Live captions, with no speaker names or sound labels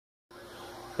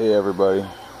Hey everybody,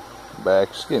 back.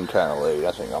 It's getting kind of late.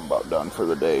 I think I'm about done for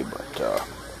the day, but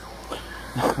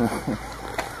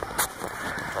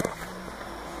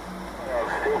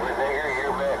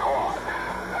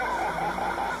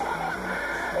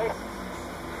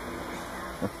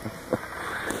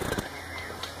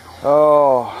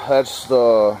oh, that's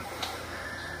the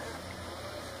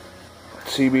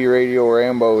CB Radio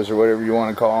Rambos, or whatever you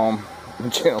want to call them,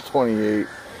 channel 28.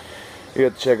 You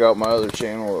have to check out my other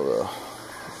channel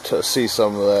to see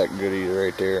some of that goodie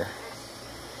right there.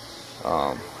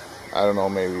 I don't know,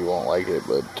 maybe you won't like it,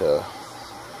 but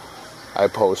I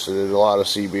posted it. A lot of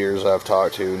CBers I've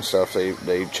talked to and stuff,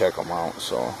 they check them out.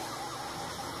 So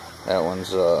that one's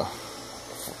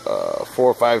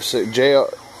 456 JL.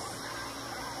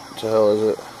 What the hell is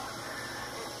it?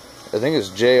 I think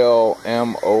it's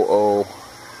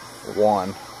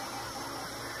JLMOO1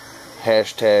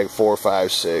 hashtag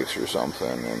 456 or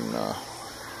something. And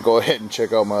go ahead and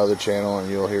check out my other channel, and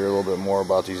you'll hear a little bit more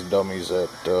about these dummies that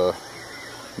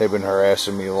they've been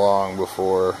harassing me long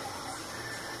before,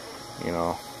 you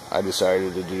know, I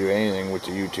decided to do anything with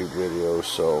the YouTube videos.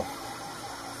 So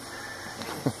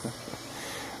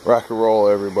rock and roll,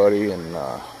 everybody, and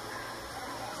like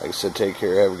I said, take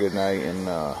care, have a good night, and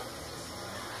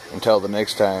until the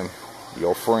next time,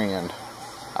 your friend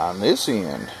on this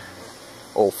end,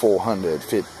 old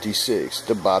 456,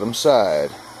 the bottom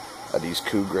side of these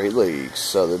cool Great Lakes,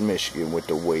 Southern Michigan, with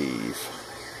the wave.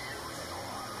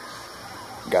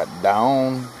 Got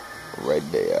down right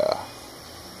there.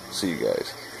 See you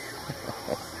guys.